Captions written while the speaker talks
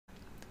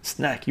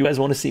Snack. You guys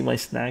want to see my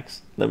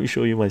snacks? Let me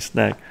show you my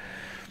snack.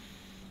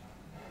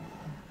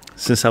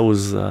 Since I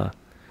was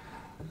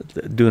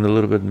doing a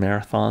little bit of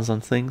marathons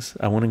on things,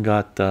 I went and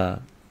got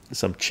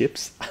some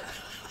chips.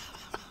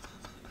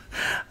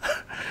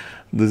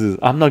 This is,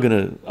 I'm not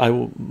gonna, I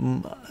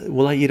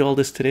will I eat all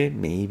this today?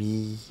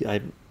 Maybe.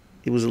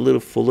 It was a little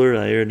fuller.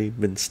 I already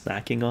been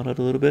snacking on it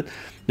a little bit.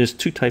 There's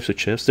two types of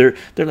chips. They're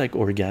like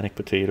organic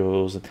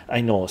potatoes, and I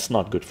know it's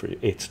not good for you.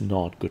 It's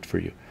not good for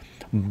you.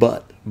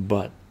 But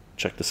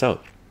check this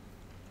out.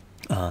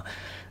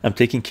 I'm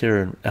taking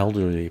care of an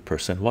elderly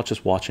person,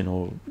 just watching,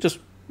 or just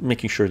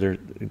making sure they're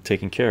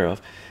taken care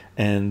of,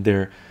 and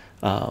their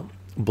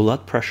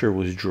blood pressure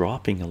was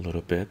dropping a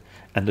little bit,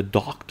 and the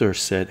doctor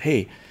said,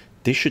 hey,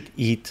 they should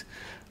eat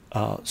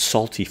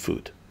salty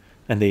food.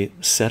 And they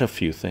said a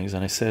few things,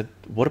 and I said,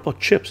 what about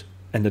chips?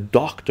 And the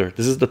doctor,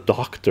 this is the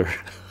doctor,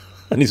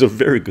 and he's a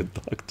very good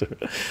doctor,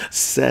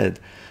 said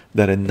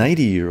that a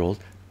 90-year-old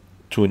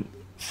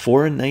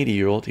for a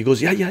 90-year-old, he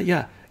goes,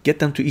 yeah, get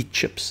them to eat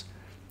chips.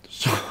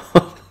 So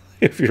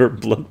if your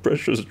blood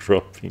pressure is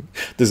dropping,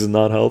 this is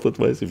not health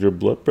advice. If your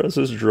blood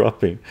pressure is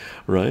dropping,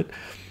 right,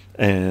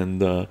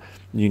 and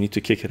you need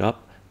to kick it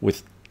up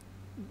with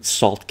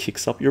salt,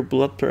 kicks up your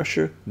blood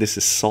pressure. This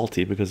is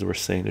salty because we're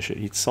saying they should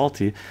eat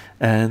salty,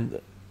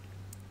 and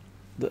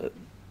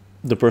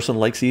the person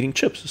likes eating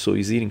chips, so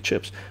he's eating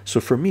chips. So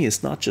for me,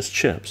 it's not just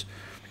chips,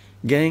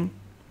 gang.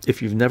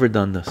 If you've never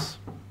done this,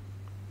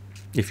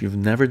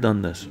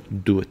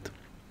 do it.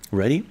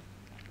 Ready?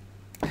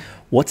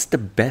 What's the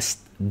best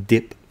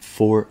dip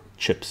for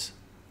chips?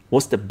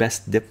 What's the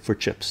best dip for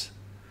chips?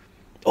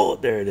 Oh,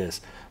 there it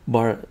is.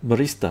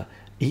 Barista,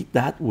 eat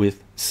that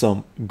with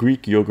some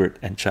Greek yogurt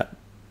and chat.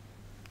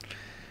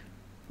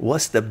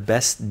 What's the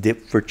best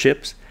dip for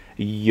chips?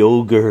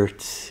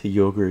 Yogurt.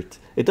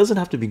 It doesn't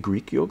have to be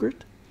Greek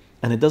yogurt,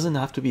 and it doesn't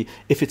have to be,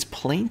 if it's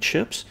plain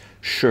chips,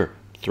 sure,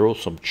 throw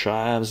some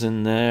chives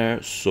in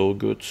there. So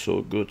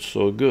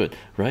good,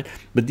 right?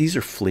 But these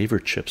are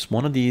flavored chips.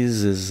 One of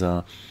these is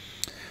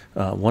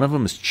one of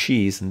them is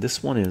cheese, and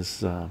this one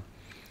is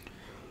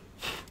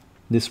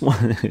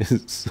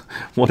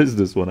what is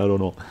this one? I don't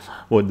know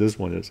what this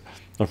one is.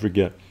 I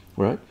forget,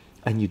 right?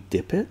 And you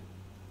dip it,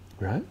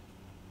 right?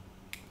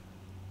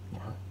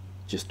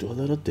 Just do a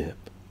little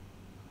dip,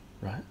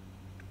 right?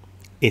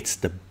 It's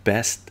the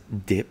best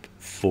dip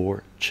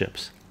for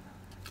chips.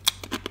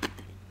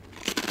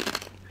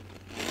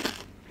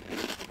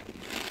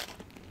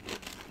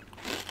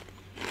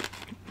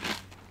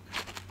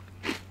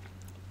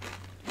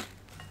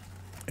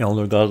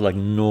 Elder God's like,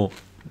 no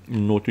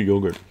to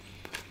yogurt.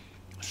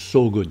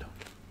 So good,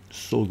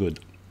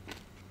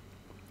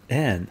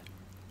 and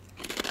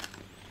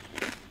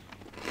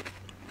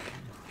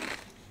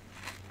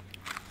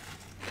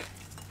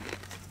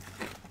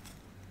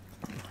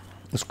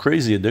it's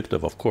crazy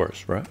addictive, of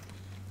course, right?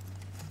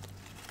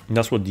 And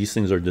that's what these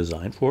things are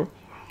designed for.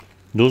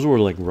 Those were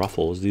like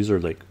Ruffles. These are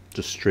like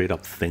just straight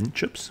up thin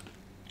chips.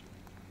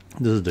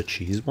 This is the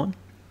cheese one,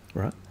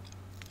 right?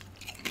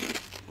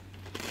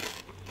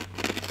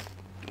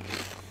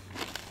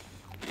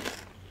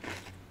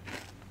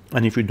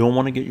 And if you don't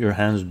want to get your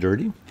hands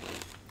dirty,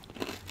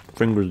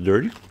 fingers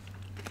dirty,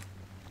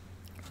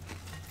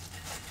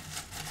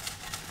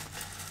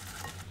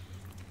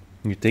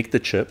 you take the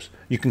chips,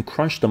 you can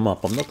crunch them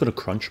up. I'm not going to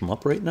crunch them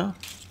up right now.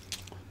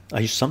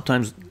 I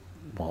sometimes,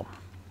 well,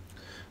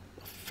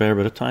 a fair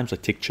bit of times I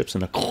take chips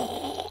and I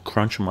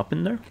crunch them up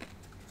in there,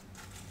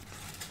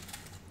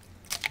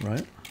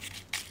 right?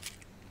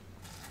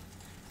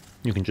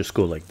 You can just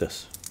go like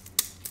this,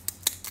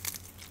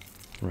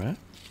 right?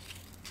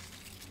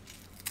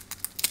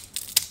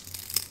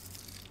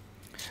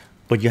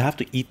 But you have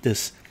to eat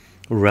this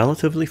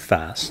relatively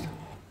fast,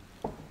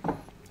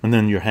 and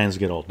then your hands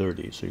get all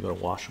dirty, so you gotta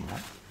wash them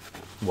out,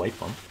 wipe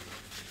them,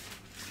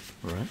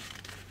 right?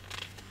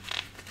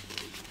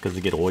 Because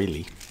they get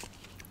oily.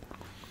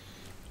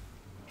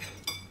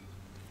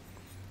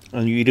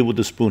 And you eat it with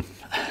a spoon.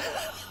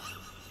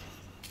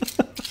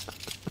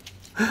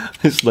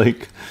 It's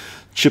like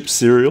chip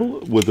cereal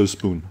with a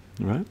spoon,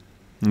 right?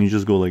 And you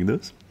just go like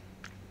this.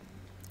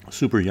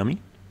 Super yummy,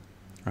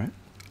 right?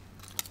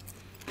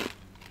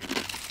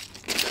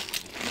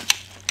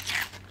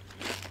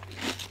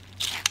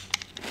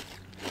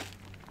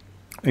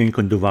 And you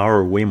can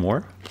devour way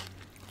more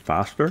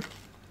faster,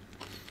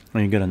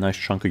 and you get a nice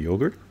chunk of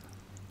yogurt.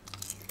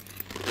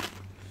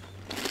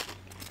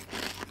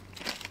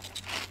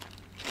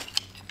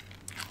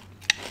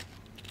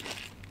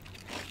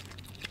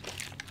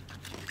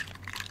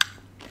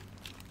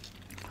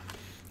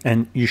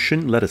 And you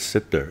shouldn't let it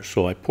sit there.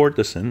 So I poured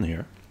this in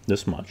here,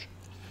 this much,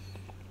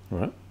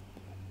 right?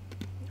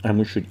 And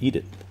we should eat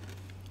it.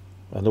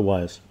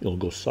 Otherwise, it'll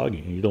go soggy,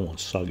 and you don't want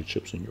soggy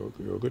chips in your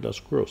yogurt.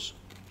 That's gross,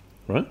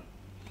 right?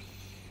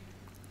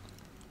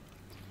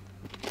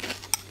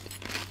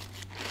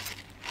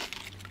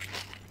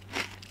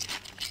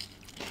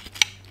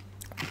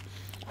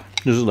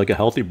 This is like a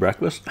healthy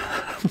breakfast.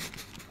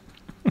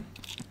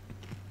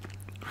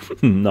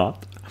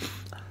 Not.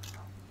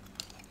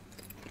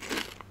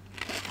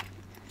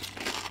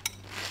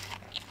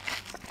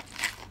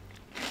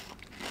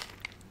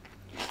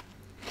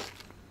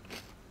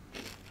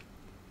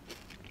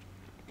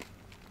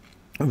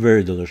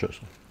 Very delicious,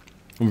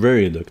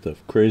 very addictive,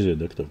 crazy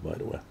addictive, by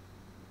the way.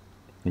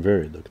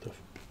 Very addictive.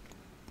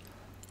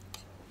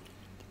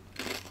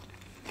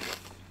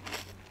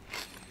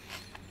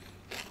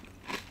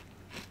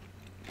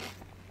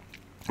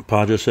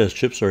 Paja says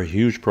chips are a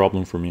huge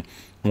problem for me.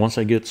 Once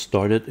I get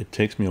started, it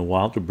takes me a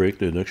while to break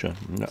the addiction.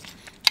 No.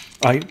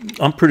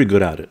 I'm pretty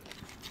good at it.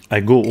 I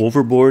go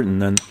overboard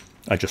and then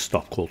I just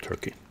stop cold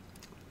turkey.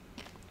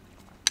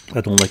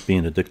 I don't like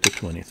being addicted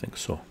to anything,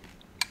 so.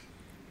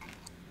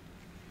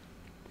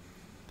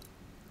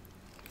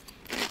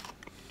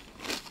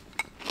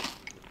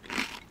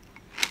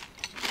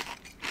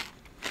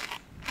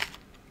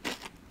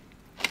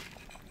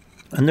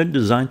 And they're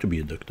designed to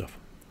be addictive.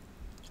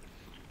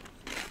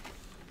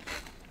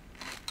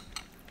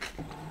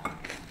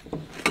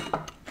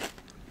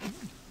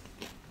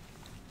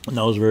 And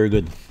that was very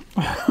good.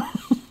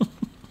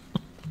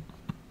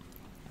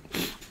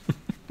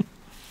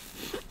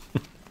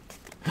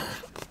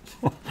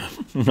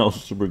 That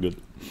was super good.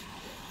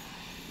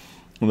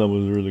 That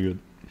was really good.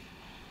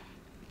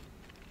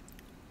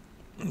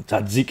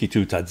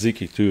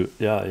 Tzatziki too.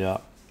 Yeah.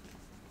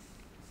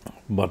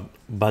 But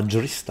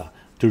bajrista,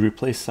 to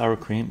replace sour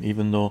cream,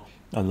 even though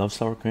I love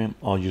sour cream,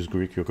 I'll use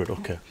Greek yogurt.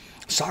 Okay.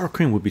 Sour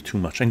cream would be too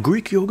much. And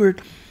Greek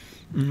yogurt,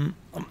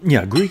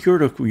 yeah, Greek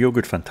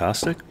yogurt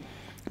fantastic.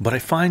 But I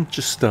find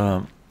just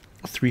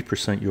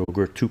 3%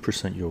 yogurt,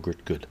 2%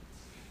 yogurt good.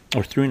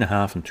 Or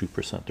 3.5% and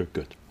 2%, they're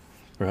good.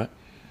 Right?